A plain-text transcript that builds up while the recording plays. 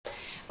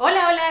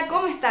Hola,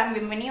 ¿cómo están?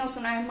 Bienvenidos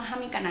una vez más a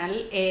mi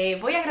canal.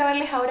 Voy a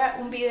grabarles ahora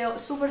un video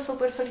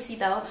súper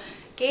solicitado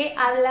que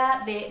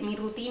habla de mi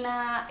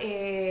rutina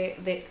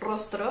de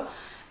rostro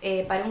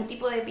para un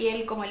tipo de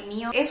piel como el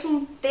mío. Es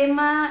un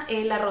tema,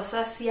 la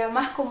rosácea,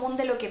 más común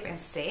de lo que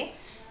pensé.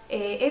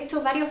 He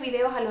hecho varios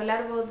videos a lo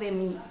largo de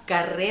mi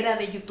carrera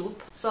de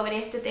YouTube sobre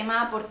este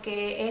tema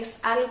porque es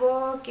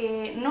algo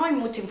que no hay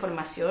mucha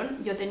información.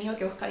 Yo he tenido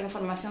que buscar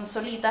información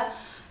solita.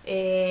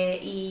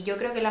 Y yo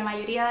creo que la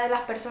mayoría de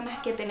las personas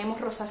que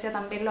tenemos rosácea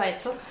también lo ha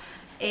hecho.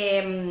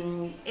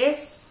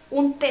 Es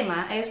un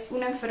tema, es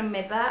una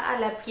enfermedad a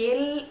la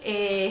piel,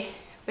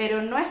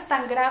 pero no es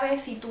tan grave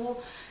si tú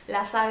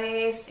la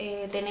sabes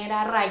tener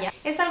a raya.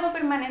 Es algo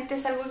permanente,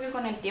 es algo que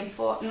con el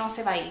tiempo no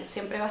se va a ir,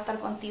 siempre va a estar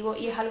contigo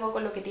y es algo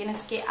con lo que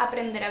tienes que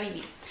aprender a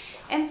vivir.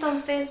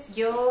 Entonces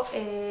yo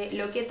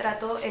lo que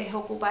trato es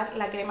ocupar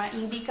la crema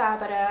indicada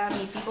para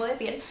mi tipo de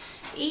piel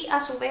y a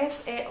su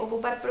vez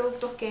ocupar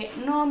productos que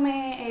no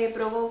me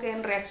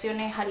provoquen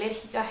reacciones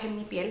alérgicas en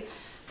mi piel,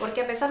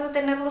 porque a pesar de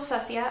tener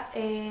rosácea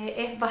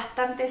es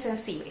bastante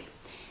sensible.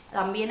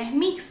 También es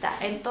mixta,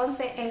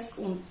 entonces es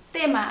un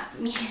tema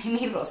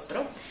mi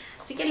rostro.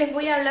 Así que les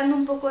voy hablando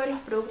un poco de los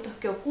productos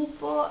que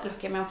ocupo, los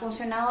que me han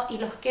funcionado y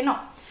los que no.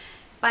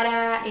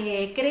 Para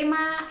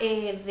crema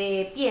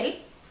de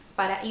piel,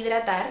 para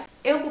hidratar,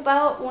 he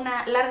ocupado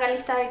una larga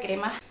lista de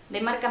cremas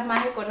de marcas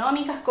más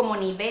económicas como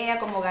Nivea,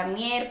 como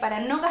Garnier, para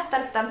no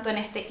gastar tanto en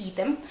este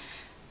ítem,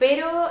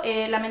 pero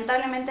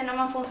lamentablemente no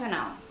me han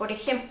funcionado. Por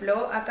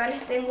ejemplo, acá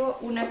les tengo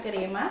una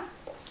crema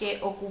que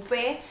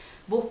ocupé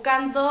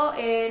buscando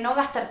no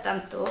gastar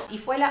tanto y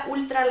fue la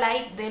Ultra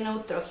Light de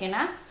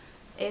Neutrogena.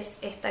 Es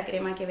esta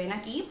crema que ven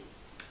aquí.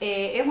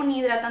 Es un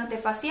hidratante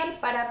facial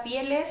para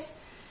pieles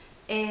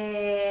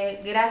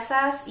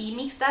grasas y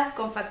mixtas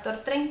con factor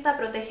 30,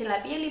 protege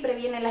la piel y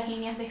previene las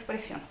líneas de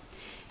expresión.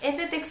 Es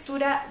de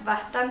textura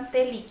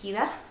bastante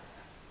líquida,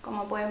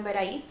 como pueden ver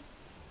ahí,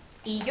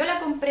 y yo la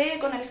compré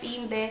con el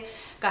fin de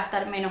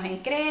gastar menos en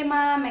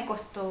crema. Me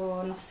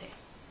costó, no sé,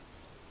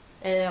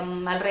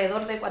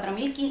 alrededor de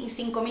 4.000 y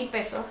 5.000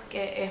 pesos,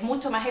 que es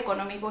mucho más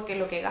económico que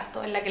lo que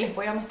gasto en la que les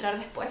voy a mostrar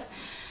después.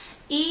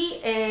 Y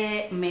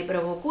me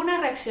provocó una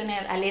reacción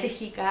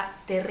alérgica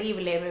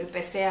terrible. Me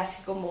empecé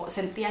así como,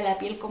 sentía la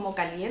piel como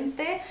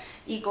caliente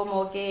y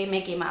como que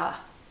me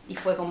quemaba. Y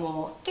fue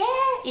como, ¿qué?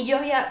 Y yo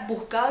había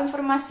buscado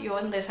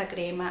información de esa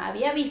crema,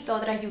 había visto a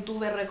otras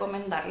youtubers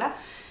recomendarla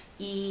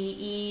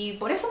y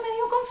por eso me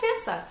dio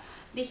confianza.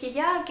 Dije,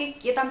 ya,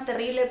 ¿qué tan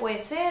terrible puede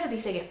ser?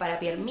 Dice que es para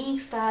piel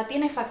mixta,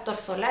 tiene factor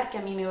solar que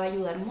a mí me va a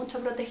ayudar mucho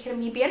a proteger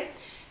mi piel.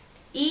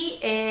 Y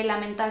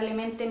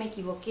lamentablemente me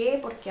equivoqué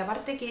porque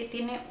aparte que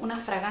tiene una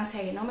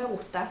fragancia que no me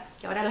gusta,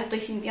 que ahora la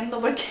estoy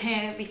sintiendo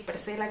porque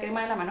dispersé la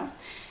crema de la mano,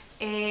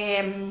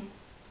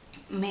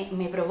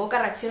 me provoca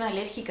reacción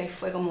alérgica y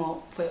fue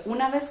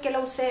una vez que la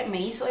usé,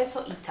 me hizo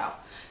eso y chao,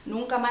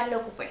 nunca más lo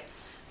ocupé,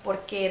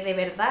 porque de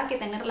verdad que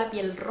tener la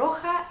piel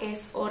roja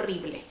es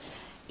horrible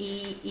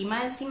y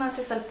más encima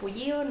hace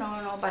salpullido,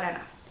 no para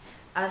nada.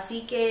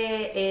 Así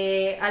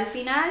que al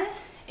final,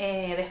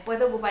 después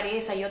de ocupar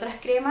esa y otras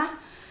cremas,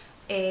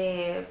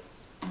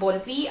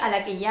 volví a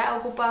la que ya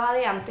ocupaba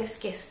de antes,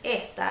 que es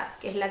esta,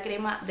 que es la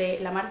crema de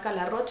la marca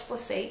La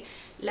Roche-Posay,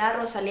 la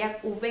Rosacea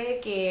V,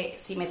 que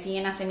si me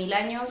siguen hace 1000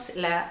 años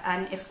la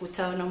han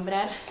escuchado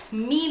nombrar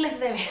miles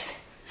de veces,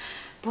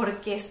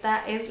 porque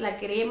esta es la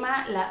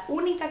crema, la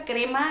única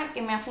crema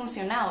que me ha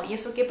funcionado, y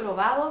eso que he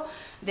probado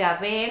de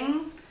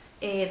Aven,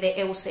 de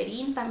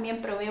Eucerin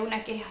también probé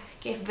una que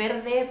es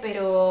verde,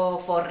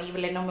 pero fue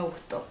horrible, no me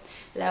gustó.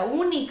 La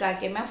única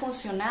que me ha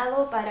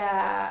funcionado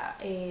para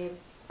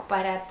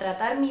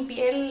tratar mi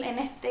piel en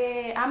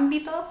este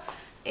ámbito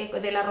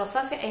de la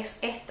rosácea es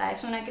esta.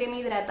 Es una crema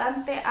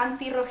hidratante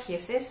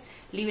anti-rojeces,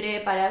 libre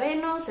de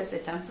parabenos, se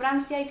hecha en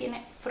Francia y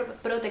tiene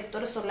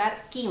protector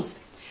solar 15,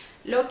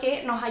 lo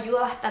que nos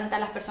ayuda bastante a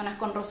las personas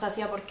con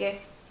rosácea porque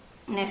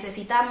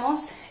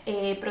necesitamos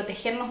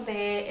protegernos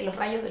de los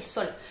rayos del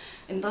sol.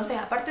 Entonces,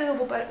 aparte de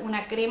ocupar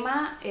una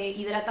crema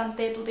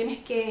hidratante, tú tienes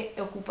que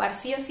ocupar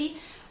sí o sí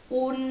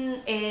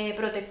un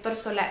protector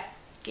solar,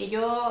 que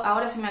yo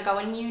ahora se me acabó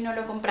el mío y no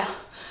lo he comprado,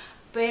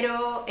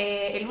 pero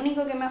el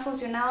único que me ha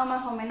funcionado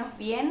más o menos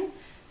bien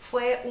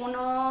fue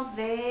uno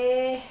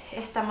de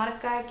esta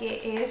marca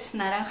que es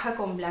naranja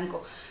con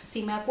blanco.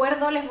 Si me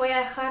acuerdo les voy a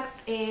dejar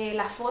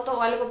la foto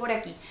o algo por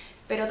aquí,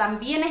 pero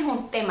también es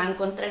un tema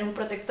encontrar un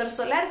protector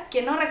solar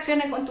que no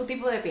reaccione con tu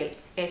tipo de piel,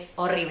 es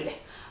horrible.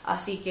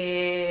 Así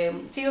que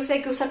sí o sí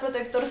hay que usar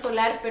protector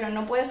solar, pero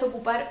no puedes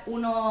ocupar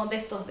uno de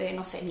estos de,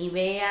 no sé,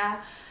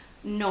 Nivea.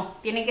 No,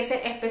 tiene que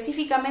ser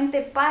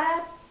específicamente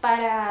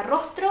para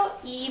rostro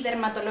y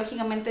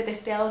dermatológicamente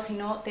testeado, si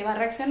no te va a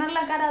reaccionar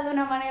la cara de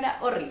una manera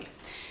horrible.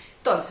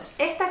 Entonces,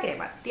 esta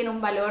crema tiene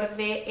un valor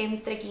de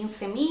entre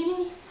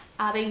 15.000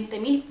 a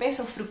 20.000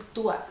 pesos,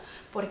 fluctúa,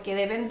 porque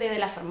depende de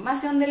la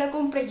farmacia donde la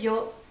compres.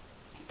 Yo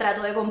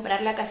trato de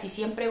comprarla casi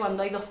siempre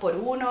cuando hay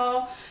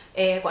 2x1,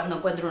 cuando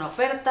encuentro una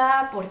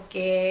oferta,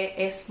 porque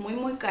es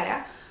muy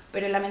cara.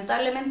 pero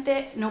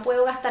lamentablemente no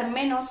puedo gastar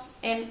menos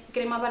en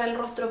crema para el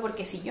rostro,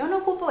 porque si yo no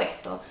ocupo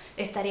esto,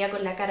 estaría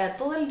con la cara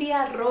todo el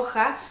día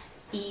roja,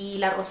 y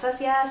la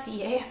rosácea,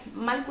 si es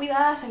mal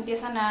cuidada, se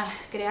empiezan a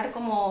crear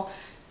como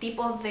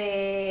tipos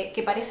de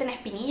que parecen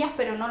espinillas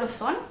pero no lo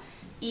son,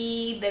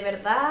 y de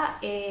verdad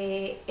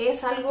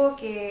es algo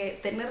que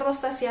tener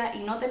rosácea y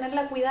no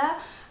tenerla cuidada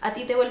a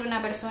ti te vuelve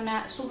una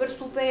persona súper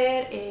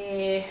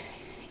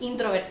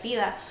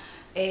introvertida,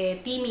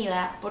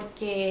 tímida,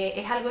 porque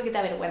es algo que te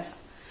avergüenza.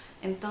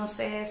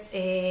 Entonces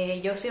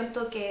yo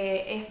siento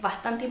que es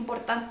bastante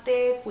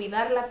importante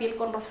cuidar la piel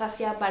con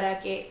rosácea para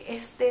que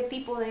este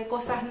tipo de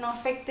cosas no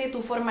afecte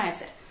tu forma de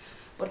ser,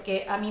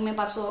 porque a mí me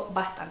pasó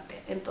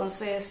bastante.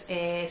 Entonces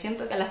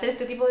siento que al hacer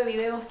este tipo de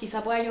videos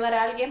quizá pueda ayudar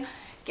a alguien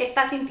que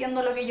está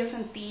sintiendo lo que yo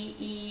sentí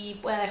y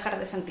pueda dejar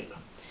de sentirlo.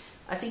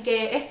 Así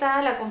que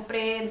esta la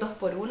compré en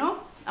 2x1,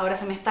 ahora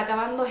se me está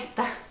acabando.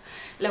 Esta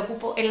la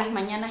ocupo en las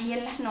mañanas y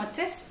en las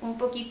noches un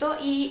poquito,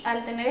 y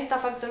al tener este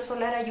factor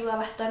solar ayuda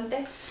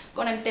bastante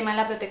con el tema de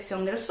la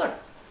protección del sol.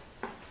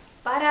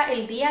 Para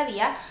el día a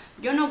día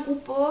yo no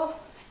ocupo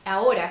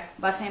ahora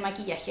base de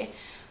maquillaje,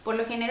 por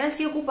lo general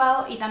sí he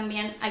ocupado, y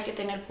también hay que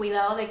tener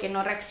cuidado de que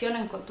no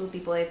reaccionen con tu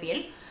tipo de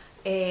piel.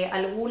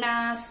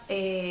 Algunas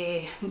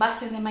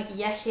bases de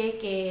maquillaje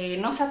que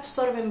no se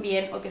absorben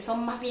bien o que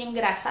son más bien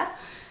grasas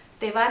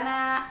te van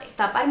a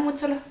tapar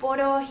mucho los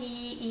poros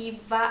y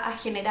va a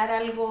generar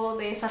algo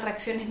de esas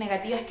reacciones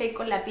negativas que hay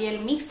con la piel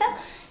mixta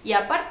y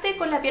aparte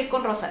con la piel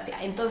con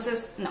rosácea.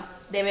 Entonces no,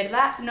 de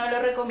verdad no lo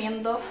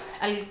recomiendo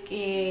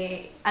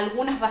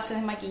algunas bases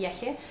de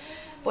maquillaje.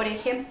 Por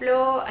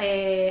ejemplo,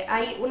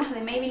 hay unas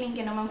de Maybelline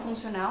que no me han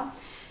funcionado,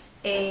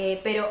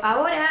 pero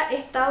ahora he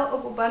estado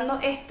ocupando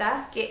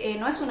esta, que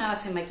no es una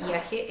base de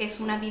maquillaje, es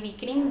una BB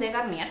Cream de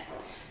Garnier.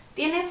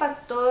 Tiene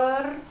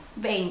factor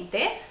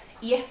 20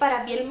 y es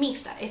para piel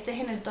mixta. Este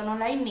es en el tono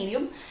Light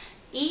Medium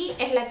y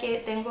es la que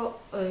tengo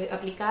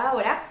aplicada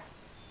ahora.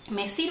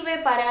 Me sirve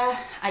para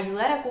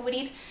ayudar a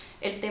cubrir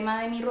el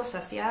tema de mi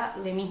rosácea,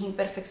 de mis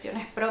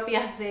imperfecciones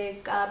propias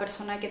de cada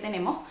persona que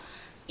tenemos.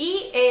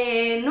 Y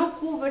no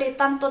cubre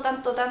tanto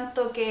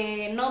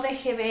que no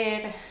deje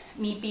ver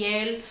mi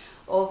piel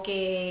o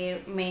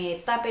que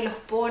me tape los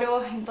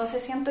poros.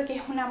 Entonces siento que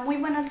es una muy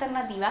buena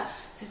alternativa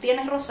si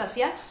tienes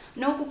rosácea,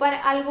 no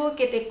ocupar algo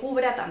que te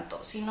cubra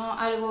tanto, sino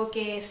algo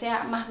que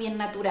sea más bien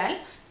natural,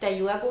 te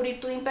ayuda a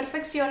cubrir tus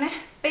imperfecciones,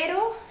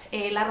 pero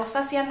la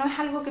rosácea no es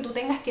algo que tú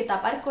tengas que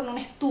tapar con un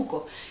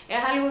estuco,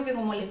 es algo que,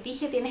 como les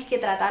dije, tienes que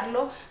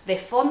tratarlo de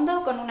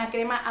fondo con una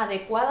crema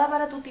adecuada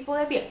para tu tipo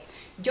de piel.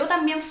 Yo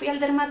también fui al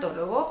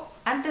dermatólogo.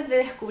 Antes de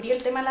descubrir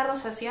el tema de la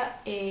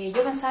rosácea,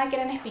 yo pensaba que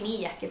eran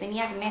espinillas, que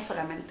tenía acné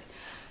solamente.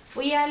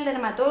 Fui al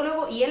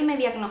dermatólogo y él me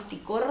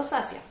diagnosticó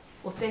rosácea.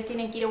 Ustedes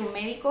tienen que ir a un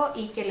médico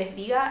y que les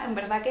diga en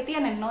verdad qué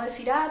tienen, no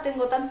decir,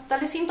 tengo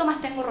tales síntomas,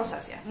 tengo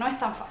rosácea. No es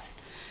tan fácil.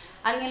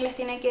 Alguien les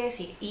tiene que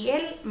decir. Y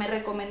él me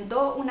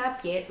recomendó una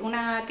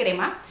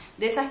crema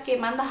de esas que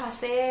mandas a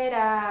hacer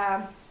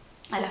a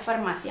la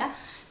farmacia,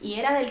 y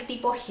era del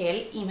tipo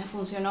gel y me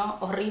funcionó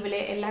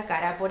horrible en la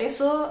cara. Por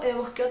eso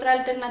busqué otras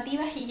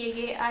alternativas y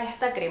llegué a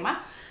esta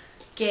crema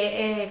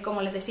que,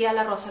 como les decía,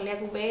 la Rosacea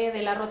UV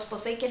de la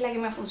Roche-Posay, que es la que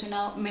me ha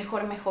funcionado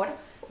mejor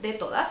de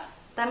todas.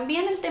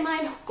 También el tema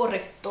de los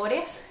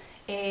correctores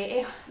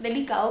es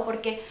delicado,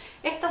 porque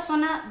esta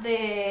zona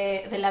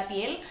de la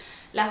piel,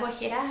 las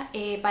ojeras,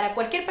 para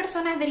cualquier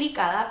persona es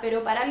delicada,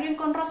 pero para alguien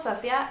con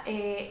rosácea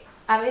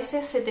a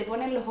veces se te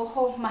ponen los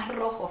ojos más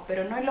rojos,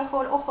 pero no en los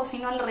ojos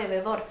sino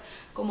alrededor,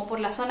 como por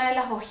la zona de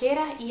las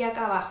ojeras y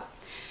acá abajo.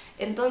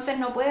 Entonces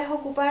no puedes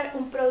ocupar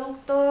un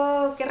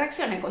producto que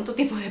reaccione con tu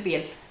tipo de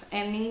piel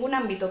en ningún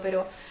ámbito,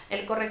 pero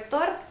el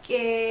corrector,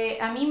 que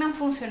a mí me han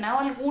funcionado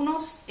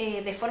algunos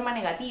de forma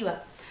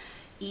negativa,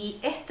 y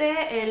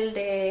el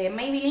de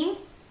Maybelline,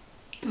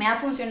 me ha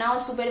funcionado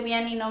súper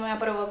bien y no me ha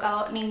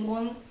provocado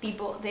ningún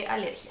tipo de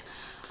alergia.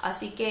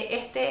 Así que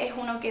este es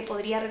uno que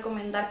podría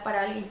recomendar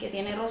para alguien que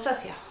tiene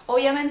rosácea.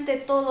 Obviamente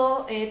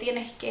todo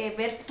tienes que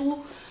ver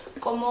tú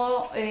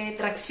cómo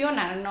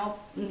reacciona, ¿no?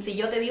 Si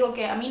yo te digo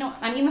que a mí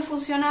me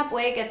funciona,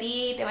 puede que a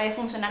ti te vaya a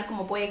funcionar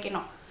como puede que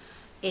no.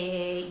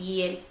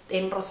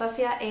 En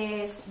rosácea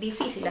es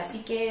difícil, así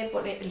que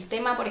por el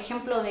tema, por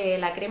ejemplo, de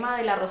la crema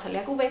de la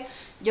Rosacea UV,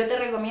 yo te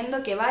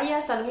recomiendo que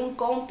vayas a algún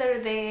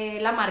counter de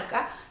la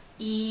marca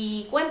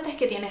y cuentes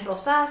que tienes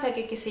rosácea,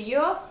 que qué sé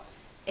yo,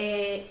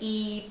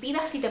 y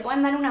pidas si te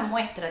pueden dar una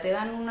muestra. Te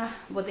dan unas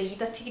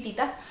botellitas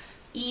chiquititas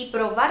y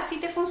probar si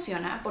te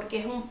funciona, porque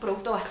es un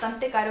producto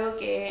bastante caro,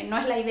 que no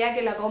es la idea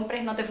que la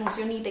compres, no te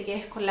funcione y te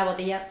quedes con la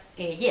botella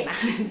llena.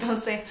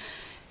 Entonces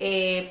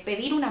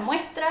pedir una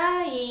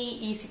muestra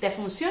y si te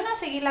funciona,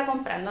 seguirla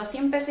comprando. Así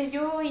empecé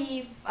yo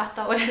y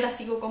hasta ahora la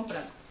sigo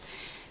comprando.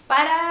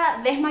 Para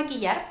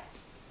desmaquillar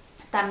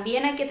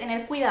también hay que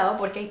tener cuidado,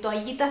 porque hay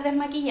toallitas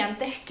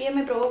desmaquillantes que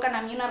me provocan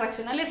a mí una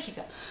reacción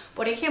alérgica.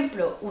 Por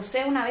ejemplo,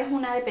 usé una vez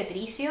una de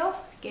Petricio,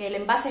 que el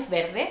envase es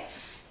verde,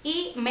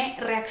 y me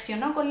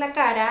reaccionó con la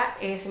cara,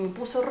 se me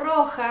puso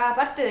roja,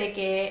 aparte de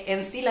que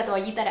en sí la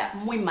toallita era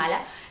muy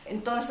mala,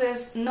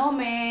 entonces no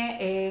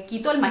me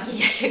quitó el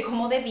maquillaje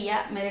como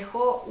debía, me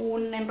dejó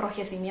un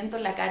enrojecimiento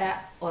en la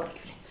cara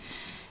horrible.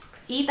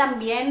 Y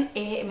también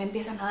me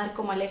empiezan a dar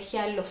como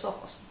alergia en los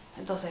ojos,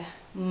 entonces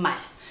mal.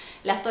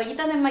 Las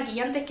toallitas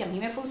desmaquillantes que a mí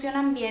me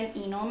funcionan bien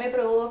y no me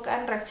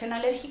provocan reacción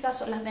alérgica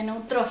son las de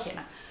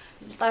Neutrógena.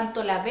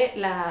 Tanto la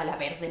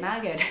verde,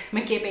 nada que ver,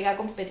 me quedé pegada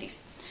con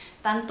Petricio.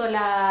 Tanto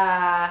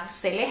la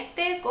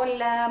celeste con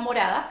la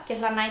morada, que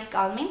es la Night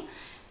Calming,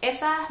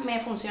 esas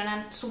me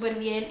funcionan súper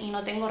bien y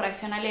no tengo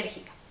reacción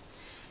alérgica.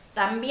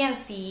 También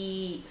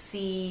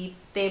si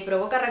te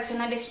provoca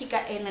reacción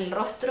alérgica en el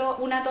rostro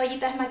una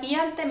toallita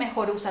desmaquillante,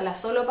 mejor úsala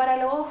solo para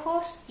los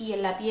ojos, y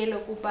en la piel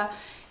ocupa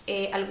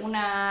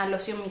alguna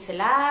loción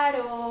micelar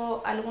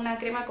o alguna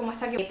crema como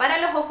esta. Para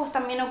los ojos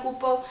también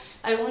ocupo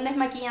algún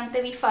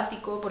desmaquillante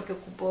bifásico porque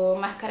ocupo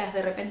máscaras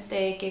de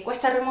repente que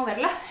cuesta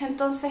removerlas,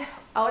 entonces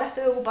ahora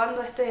estoy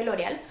ocupando este de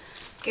L'Oreal,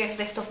 que es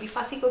de estos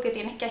bifásicos que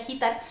tienes que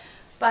agitar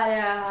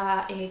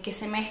para que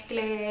se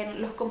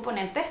mezclen los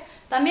componentes.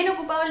 También he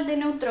ocupado el de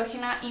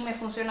Neutrógena y me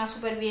funciona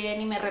súper bien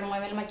y me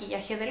remueve el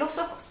maquillaje de los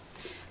ojos.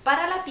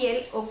 Para la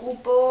piel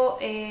ocupo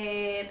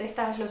de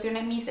estas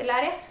lociones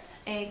micelares.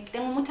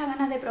 Tengo muchas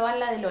ganas de probar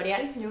la de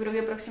L'Oreal, yo creo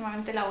que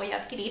próximamente la voy a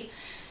adquirir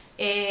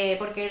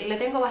porque le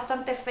tengo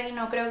bastante fe y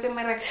no creo que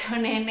me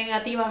reaccione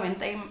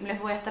negativamente, y les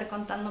voy a estar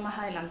contando más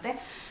adelante.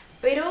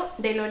 Pero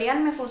de L'Oreal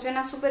me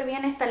funciona súper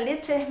bien esta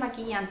leche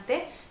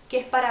desmaquillante, que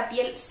es para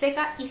piel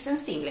seca y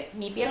sensible.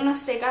 Mi piel no es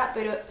seca,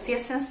 pero sí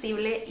es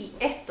sensible, y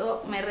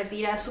esto me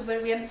retira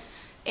súper bien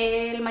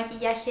el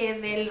maquillaje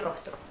del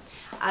rostro.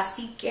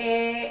 Así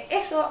que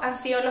eso han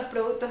sido los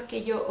productos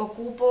que yo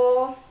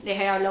ocupo.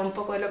 Les he hablado un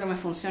poco de lo que me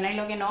funciona y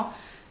lo que no.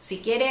 Si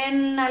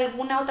quieren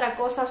alguna otra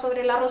cosa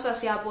sobre la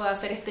rosacea, puedo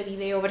hacer este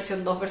video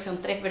versión 2,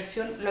 versión 3,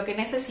 versión lo que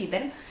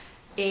necesiten,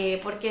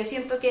 porque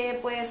siento que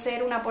puede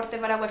ser un aporte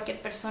para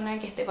cualquier persona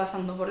que esté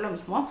pasando por lo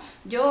mismo.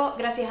 Yo,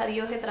 gracias a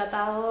Dios, he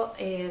tratado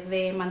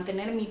de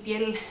mantener mi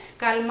piel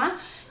calma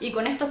y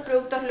con estos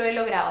productos lo he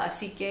logrado,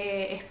 así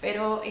que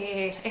espero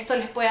esto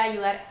les pueda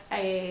ayudar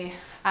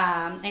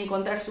a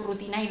encontrar su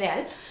rutina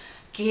ideal,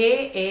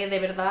 que de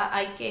verdad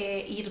hay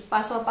que ir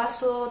paso a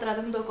paso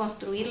tratando de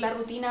construir la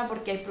rutina,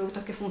 porque hay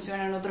productos que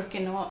funcionan, otros que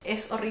no.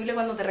 Es horrible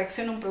cuando te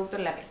reacciona un producto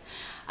en la piel.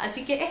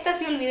 Así que este ha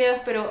sido el video,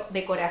 espero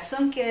de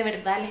corazón que de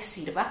verdad les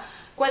sirva.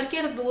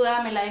 Cualquier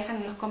duda me la dejan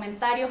en los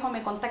comentarios o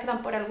me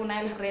contactan por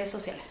alguna de las redes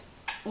sociales.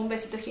 Un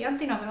besito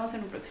gigante y nos vemos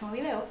en un próximo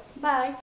video. Bye.